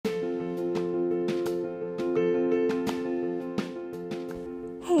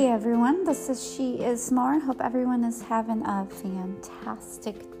everyone, this is She Is More. Hope everyone is having a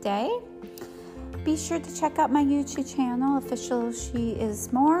fantastic day. Be sure to check out my YouTube channel, Official She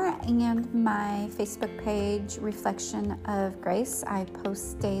Is More, and my Facebook page, Reflection of Grace. I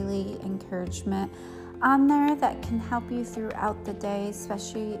post daily encouragement on there that can help you throughout the day,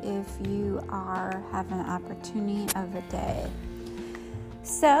 especially if you are having an opportunity of a day.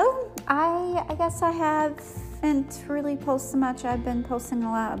 So, I guess I haven't really posted much. I've been posting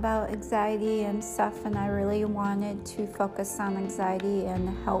a lot about anxiety and stuff, and I really wanted to focus on anxiety and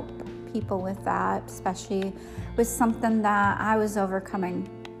help people with that, especially with something that I was overcoming.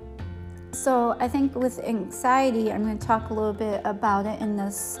 So I think with anxiety, I'm going to talk a little bit about it in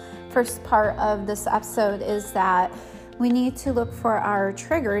this first part of this episode, is that we need to look for our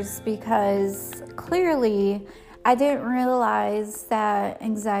triggers, because clearly I didn't realize that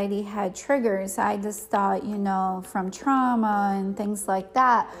anxiety had triggers. I just thought, from trauma and things like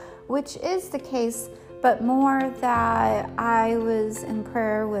that, which is the case, but more that I was in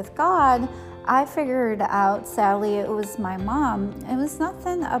prayer with God, I figured out, sadly, it was my mom. It was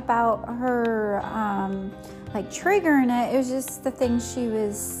nothing about her triggering it. It was just the things she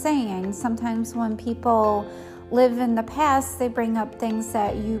was saying. Sometimes when people live in the past, they bring up things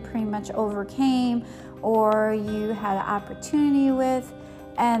that you pretty much overcame or you had an opportunity with,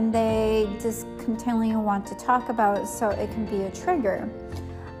 and they just continually want to talk about it, so it can be a trigger.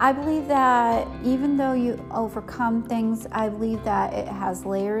 I believe that even though you overcome things, I believe that it has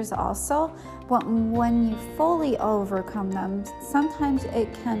layers also. But when you fully overcome them, sometimes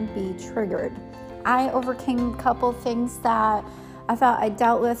it can be triggered. I overcame a couple things that I thought I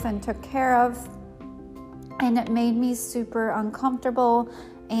dealt with and took care of, and it made me super uncomfortable,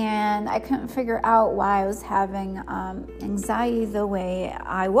 and I couldn't figure out why I was having anxiety the way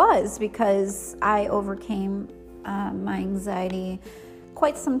I was, because I overcame my anxiety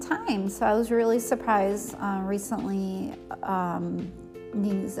quite some time. So I was really surprised recently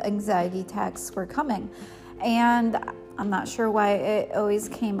these anxiety attacks were coming. And I'm not sure why it always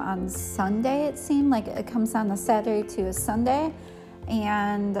came on Sunday. It seemed like it comes on a Saturday to a Sunday.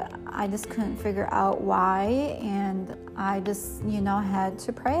 And I just couldn't figure out why. And I just, had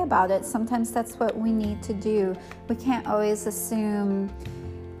to pray about it. Sometimes that's what we need to do. We can't always assume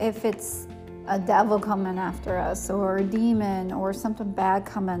if it's a devil coming after us or a demon or something bad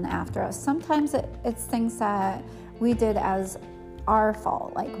coming after us. Sometimes it's things that we did as our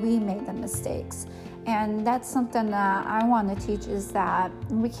fault, like we made the mistakes. And that's something that I want to teach, is that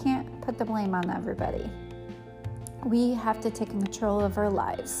we can't put the blame on everybody. We have to take control of our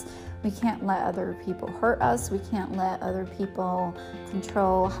lives. We can't let other people hurt us. We can't let other people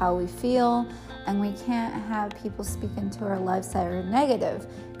control how we feel. And we can't have people speak into our lives that are negative,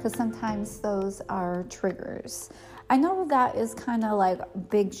 because sometimes those are triggers. I know that is kind of like a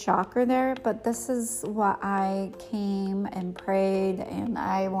big shocker there, but this is what I came and prayed and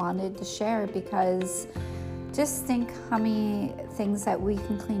I wanted to share, because just think how many things that we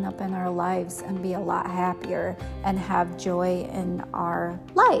can clean up in our lives and be a lot happier and have joy in our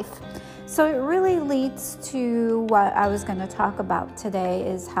life. So it really leads to what I was going to talk about today,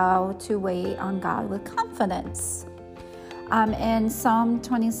 is how to wait on God with confidence. In Psalm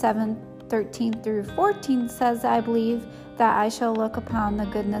 27:13-14 says, I believe that I shall look upon the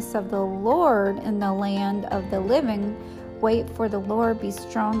goodness of the Lord in the land of the living. Wait for the Lord, be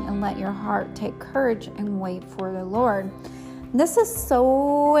strong, and let your heart take courage and wait for the Lord. This is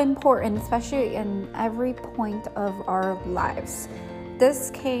so important, especially in every point of our lives. This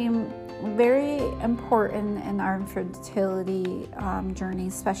came very important in our infertility journey,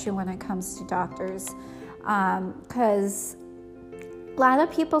 especially when it comes to doctors, because a lot of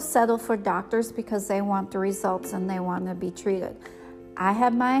people settle for doctors because they want the results and they want to be treated. I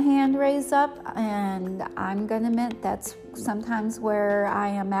have my hand raised up, and I'm going to admit that's sometimes where I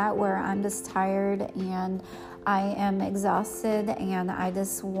am at, where I'm just tired and I am exhausted, and I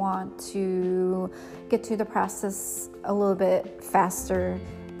just want to get through the process a little bit faster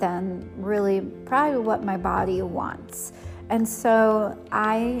than really probably what my body wants. And so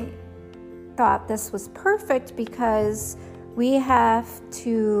I thought this was perfect, because we have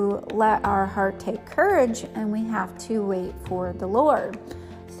to let our heart take courage, and we have to wait for the Lord.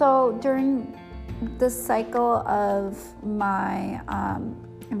 So during this cycle of my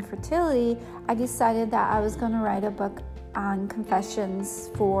infertility, I decided that I was going to write a book on confessions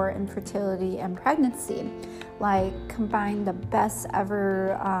for infertility and pregnancy, like combine the best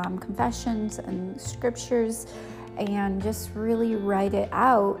ever confessions and scriptures, and just really write it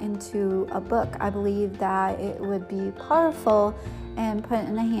out into a book. I believe that it would be powerful and put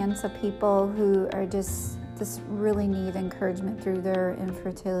in the hands of people who are just just really need encouragement through their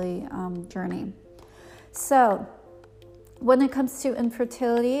infertility journey. So when it comes to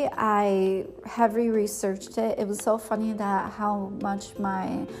infertility, I heavily researched it. It was so funny that how much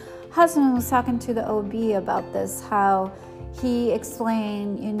my husband was talking to the OB about this, how he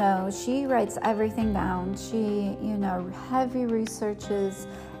explained, she writes everything down. She, heavy researches,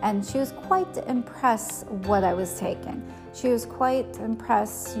 and she was quite impressed what I was taking. She was quite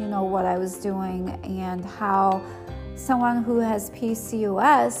impressed, what I was doing and how someone who has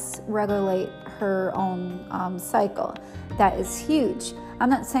PCOS regulate her own cycle. That is huge. I'm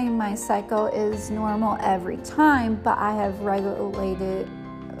not saying my cycle is normal every time, but I have regulated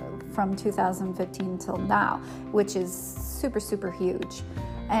from 2015 till now, which is super, super huge.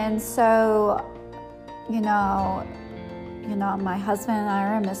 And so, my husband and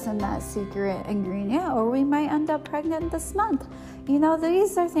I are missing that secret ingredient, or we might end up pregnant this month.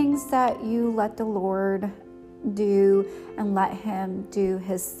 These are things that you let the Lord do and let him do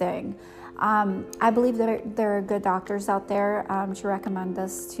his thing. I believe that there are good doctors out there to recommend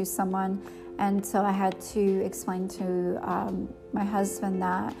this to someone. And so I had to explain to my husband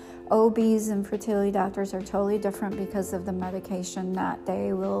that OBs and fertility doctors are totally different because of the medication that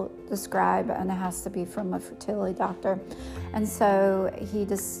they will describe, and it has to be from a fertility doctor. And so he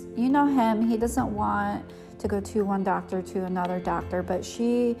just, him, he doesn't want to go to one doctor to another doctor, but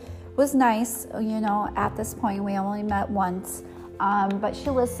she was nice, at this point we only met once, but she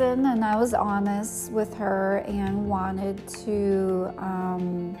listened, and I was honest with her and wanted to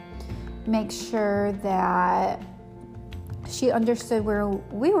make sure that she understood where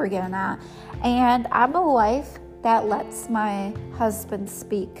we were getting at. And I'm a wife that lets my husband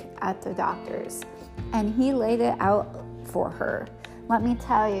speak at the doctors, and he laid it out for her. Let me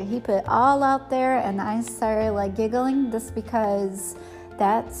tell you, he put it all out there, and I started giggling just because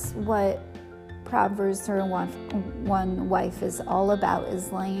that's what Proverbs 31 wife is all about,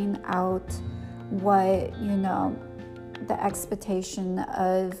 is laying out what, the expectation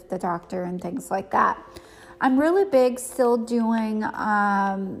of the doctor and things like that. I'm really big still doing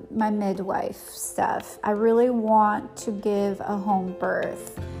my midwife stuff. I really want to give a home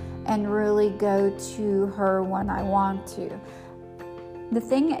birth and really go to her when I want to. The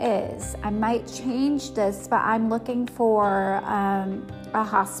thing is, I might change this, but I'm looking for a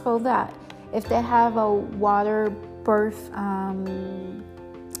hospital that if they have a water birth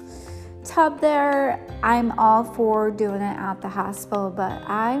tub there, I'm all for doing it at the hospital, but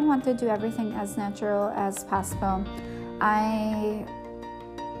I want to do everything as natural as possible. I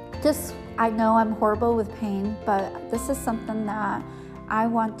know I'm horrible with pain, but this is something that I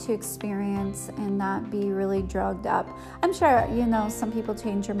want to experience and not be really drugged up. I'm sure, some people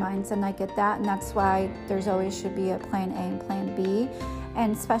change their minds, and I get that, and that's why there's always should be a plan A and plan B.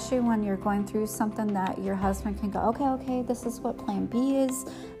 And especially when you're going through something that your husband can go, okay, this is what plan B is.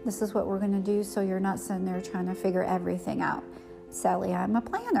 This is what we're going to do. So you're not sitting there trying to figure everything out. Sadly, I'm a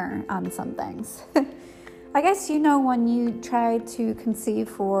planner on some things. I guess, when you try to conceive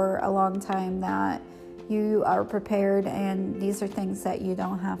for a long time that you are prepared, and these are things that you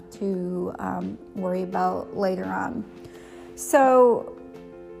don't have to worry about later on. So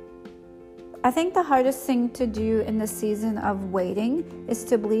I think the hardest thing to do in the season of waiting is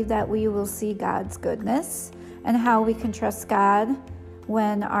to believe that we will see God's goodness, and how we can trust God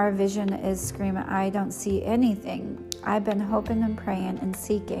when our vision is screaming, I don't see anything. I've been hoping and praying and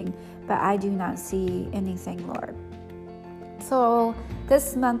seeking, but I do not see anything, Lord. So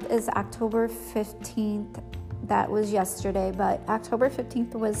this month is October 15th. That was yesterday, but October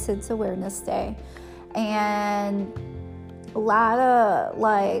 15th was SIDS Awareness Day. And a lot of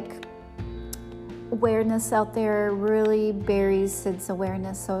awareness out there really buries SIDS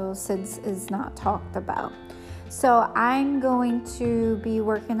awareness, so SIDS is not talked about. So I'm going to be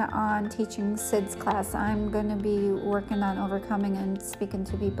working on teaching SIDS class. I'm going to be working on overcoming and speaking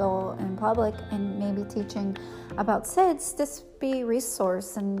to people in public, and maybe teaching about SIDS. Just be a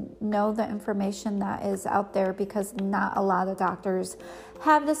resource and know the information that is out there, because not a lot of doctors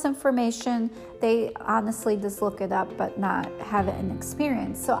have this information. They honestly just look it up but not have it in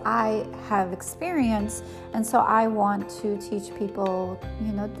experience. So I have experience, and so I want to teach people,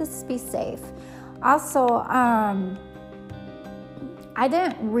 just be safe. Also, I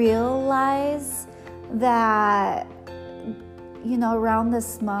didn't realize that, around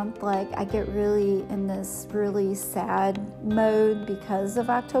this month, I get really in this really sad mode because of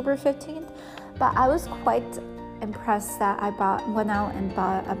October 15th. But I was quite impressed that I went out and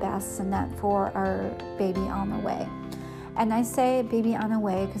bought a bassinet for our baby on the way. And I say baby on the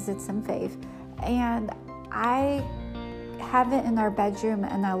way because it's in faith. And I have it in our bedroom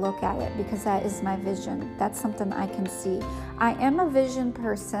and I look at it because that is my vision. That's something I can see. I am a vision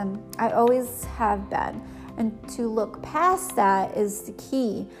person. I always have been. And to look past that is the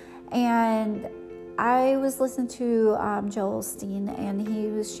key. And I was listening to Joel Osteen, and he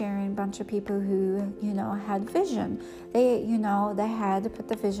was sharing a bunch of people who, had vision. They had to put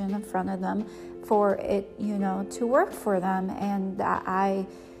the vision in front of them for it, to work for them. And I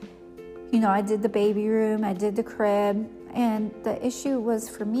did the baby room, I did the crib. And the issue was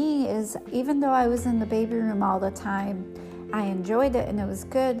for me is even though I was in the baby room all the time, I enjoyed it and it was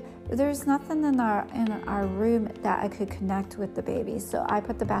good. There's nothing in our room that I could connect with the baby. So I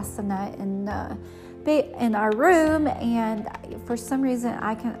put the bassinet in our room, and for some reason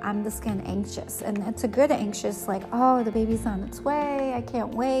I'm just getting anxious, and it's a good anxious, like, oh, the baby's on its way, I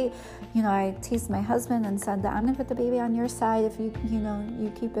can't wait. I teased my husband and said that I'm gonna put the baby on your side if you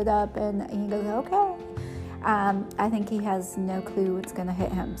keep it up, and he goes, okay. I think he has no clue what's gonna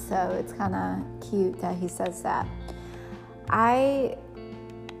hit him, so it's kind of cute that he says that. I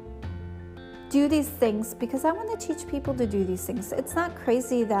do these things because I want to teach people to do these things. It's not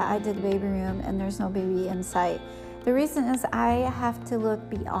crazy that I did the baby room and there's no baby in sight. The reason is I have to look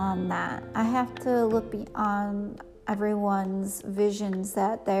beyond that. I have to look beyond everyone's visions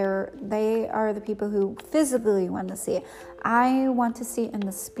that they are the people who physically want to see it. I want to see it in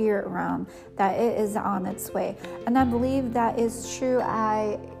the spirit realm that it is on its way. And I believe that is true.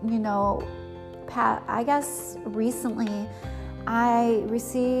 I guess recently I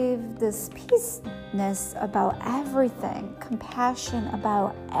received this peaceness about everything, compassion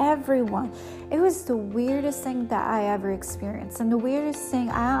about everyone. It was the weirdest thing that I ever experienced. And the weirdest thing,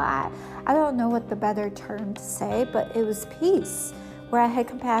 I don't know what the better term to say, but it was peace, where I had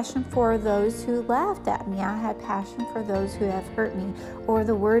compassion for those who laughed at me. I had passion for those who have hurt me, or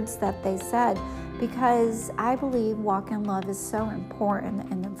the words that they said. Because I believe walk in love is so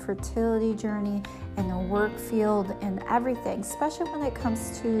important in the fertility journey, in the work field, and everything, especially when it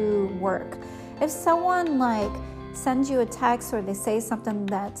comes to work. If someone sends you a text or they say something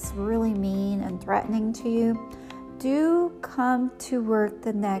that's really mean and threatening to you, do come to work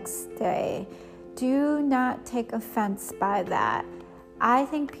the next day. Do not take offense by that. I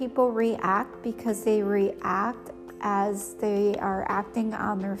think people react because they react as they are acting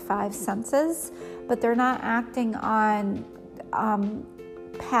on their five senses, but they're not acting on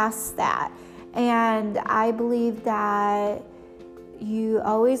past that. And I believe that you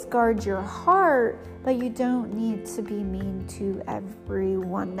always guard your heart, but you don't need to be mean to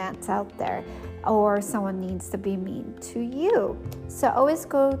everyone that's out there, or someone needs to be mean to you. So always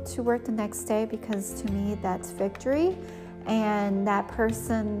go to work the next day, because to me that's victory. And that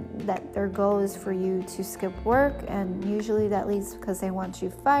person, that their goal is for you to skip work, and usually that leads because they want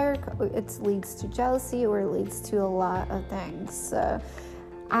you fired. It leads to jealousy, or it leads to a lot of things. So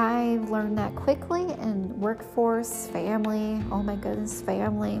I learned that quickly in workforce, family, oh my goodness,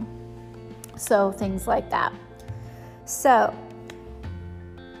 family. So things like that. So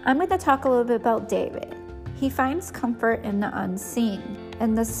I'm going to talk a little bit about David. He finds comfort in the unseen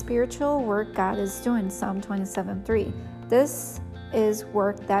and the spiritual work God is doing, Psalm 27:3. This is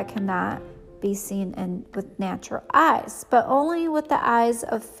work that cannot be seen with natural eyes, but only with the eyes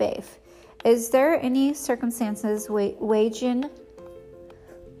of faith. Is there any circumstances waging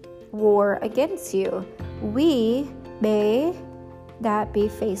war against you? We may not be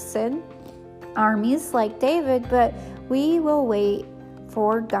facing armies like David, but we will wait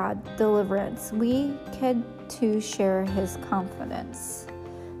for God's deliverance. We can too share his confidence.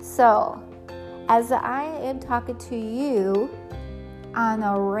 So, as I am talking to you on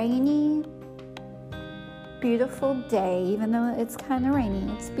a rainy, beautiful day, even though it's kind of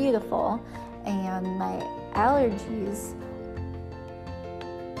rainy, it's beautiful, and my allergies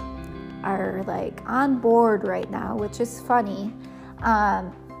are on board right now, which is funny.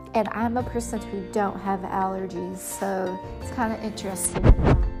 And I'm a person who don't have allergies, so it's kind of interesting.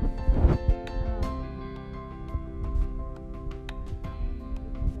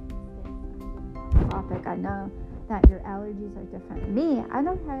 I know that your allergies are different. Me, I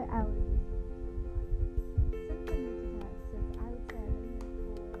don't have allergies.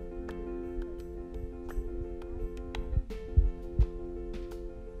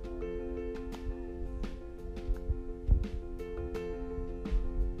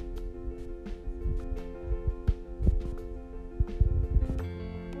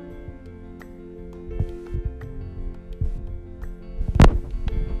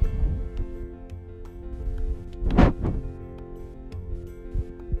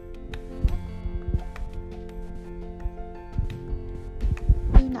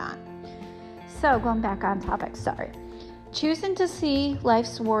 So going back on topic, sorry. Choosing to see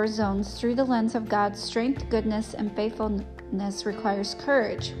life's war zones through the lens of God's strength, goodness, and faithfulness requires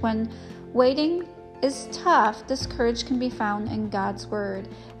courage. When waiting is tough, this courage can be found in God's word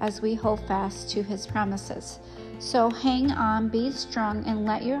as we hold fast to his promises. So hang on, be strong, and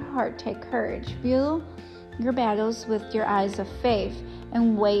let your heart take courage. View your battles with your eyes of faith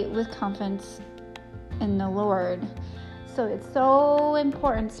and wait with confidence in the Lord. So it's so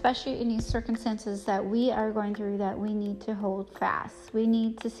important, especially in these circumstances that we are going through, that we need to hold fast. We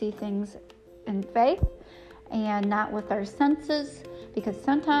need to see things in faith and not with our senses, because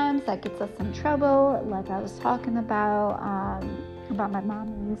sometimes that gets us in trouble, like I was talking about my mom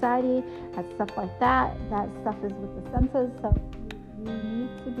and anxiety and stuff like that. That stuff is with the senses. So you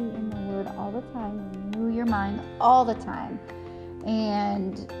need to be in the Word all the time, renew your mind all the time,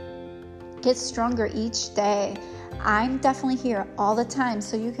 and get stronger each day. I'm definitely here all the time,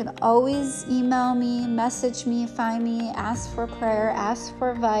 so you can always email me, message me, find me, ask for prayer, ask for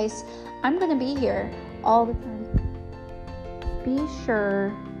advice. I'm going to be here all the time. Be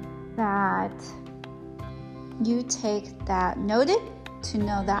sure that you take that noted to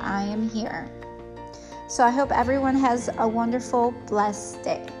know that I am here. So I hope everyone has a wonderful, blessed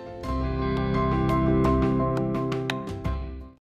day.